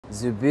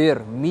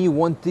Zubair, me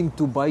wanting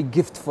to buy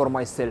gift for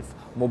myself.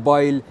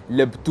 Mobile,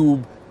 laptop,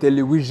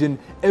 television,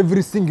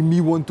 everything me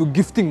want to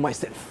gifting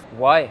myself.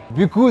 Why?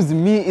 Because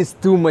me is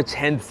too much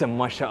handsome,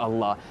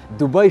 mashallah.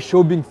 Dubai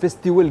Shopping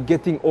Festival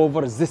getting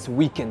over this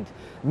weekend.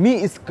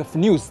 Me is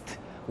confused.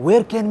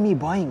 Where can me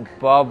buying?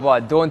 Baba,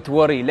 don't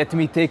worry. Let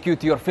me take you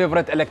to your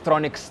favorite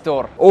electronics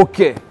store.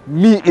 Okay,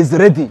 me is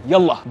ready,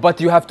 yalla.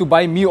 But you have to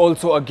buy me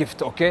also a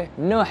gift, okay?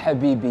 No,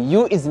 Habibi,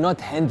 you is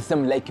not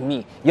handsome like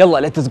me. Yalla,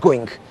 let us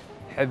going.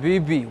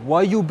 Habibi,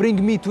 why you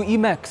bring me to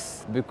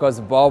Emax? Because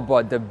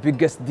Baba, the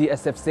biggest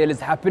DSF sale is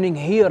happening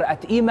here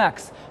at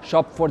Emax.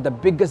 Shop for the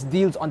biggest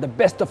deals on the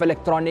best of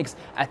electronics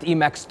at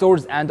Emax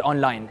stores and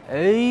online.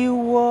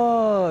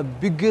 Aywa,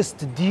 biggest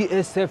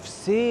DSF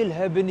sale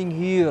happening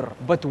here.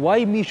 But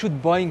why me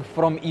should buying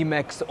from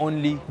Emax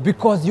only?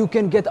 Because you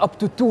can get up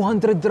to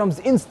 200 dirhams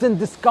instant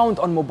discount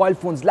on mobile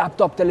phones,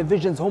 laptop,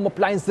 televisions, home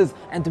appliances,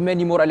 and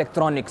many more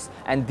electronics.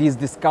 And these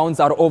discounts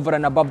are over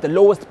and above the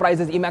lowest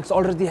prices Emax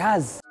already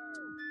has.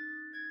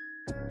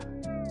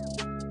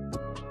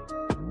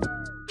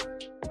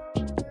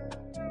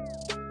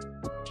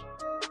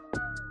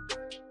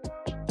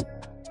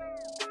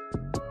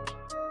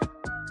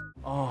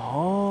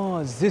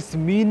 This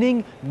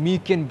meaning me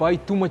can buy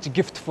too much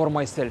gift for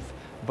myself.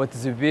 But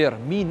Zubair,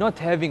 me not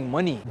having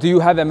money. Do you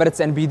have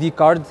Emirates NBD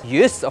card?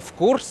 Yes, of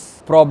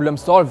course. Problem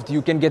solved.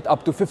 You can get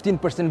up to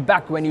 15%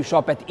 back when you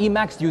shop at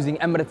Emax using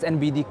Emirates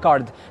NBD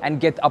card and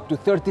get up to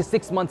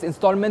 36 months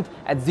installment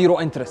at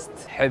 0 interest.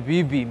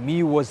 Habibi,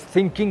 me was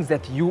thinking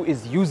that you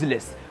is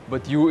useless.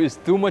 But you is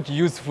too much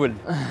useful.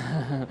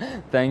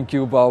 Thank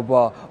you,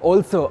 Baba.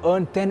 Also,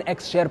 earn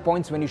 10x share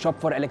points when you shop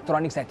for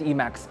electronics at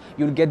Emax.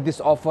 You'll get this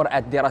offer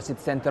at Deira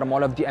City Center,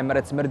 Mall of the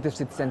Emirates, Mirdif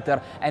City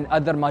Center, and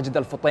other Majid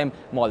Al Futtaim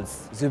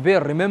malls.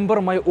 Zubair, remember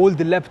my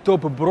old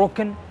laptop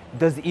broken?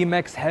 Does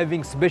Emax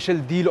having special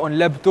deal on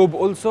laptop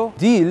also?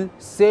 Deal?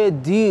 Say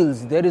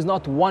deals. There is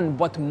not one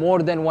but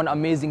more than one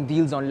amazing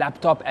deals on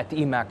laptop at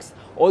Emax.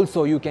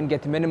 Also, you can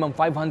get minimum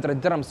 500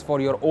 dirhams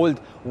for your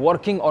old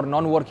working or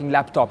non-working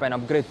laptop and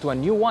upgrade to a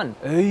new one.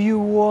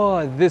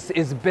 Aywa, this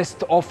is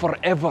best offer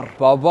ever.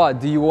 Baba,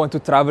 do you want to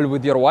travel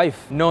with your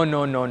wife? No,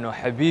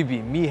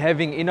 Habibi. Me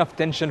having enough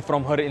tension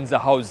from her in the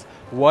house.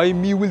 Why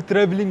me will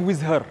traveling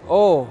with her?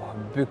 Oh,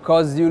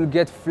 because you'll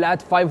get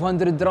flat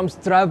 500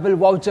 dirhams travel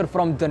voucher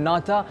from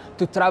Donata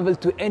to travel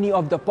to any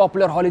of the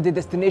popular holiday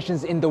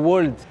destinations in the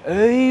world.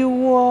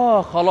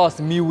 Aywa, khalas,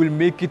 me will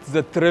make it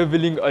the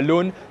traveling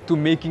alone to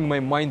making my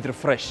mind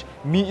refresh.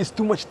 Me is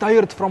too much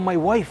tired from my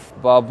wife.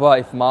 Baba,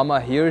 if mama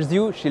hears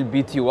you, she'll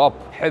beat you up.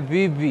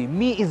 Habibi,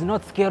 me is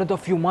not scared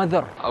of you,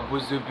 mother. Abu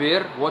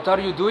Zubair, what are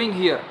you doing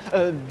here?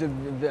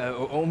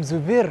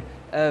 Zubair,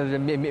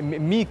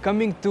 me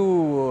coming to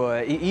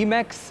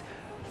Emax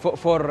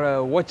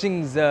for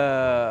watching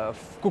the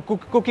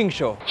cooking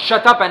show.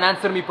 Shut up and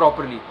answer me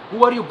properly.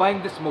 Who are you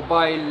buying this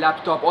mobile,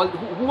 laptop,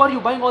 who are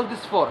you buying all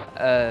this for?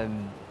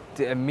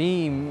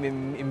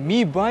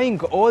 Me buying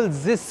all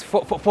this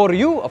for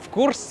you, of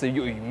course.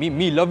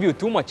 Me love you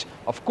too much.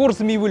 Of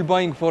course me will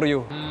buying for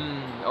you.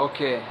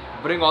 Okay,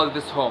 bring all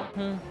this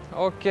home.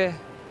 Okay.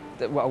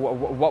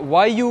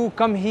 Why you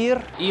come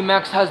here?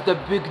 Emax has the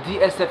big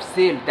DSF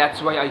sale.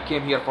 That's why I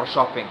came here for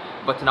shopping.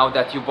 But now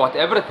that you bought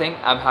everything,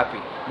 I'm happy.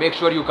 Make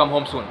sure you come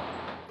home soon.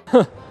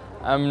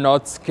 I'm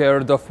not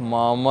scared of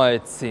mama,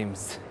 it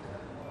seems.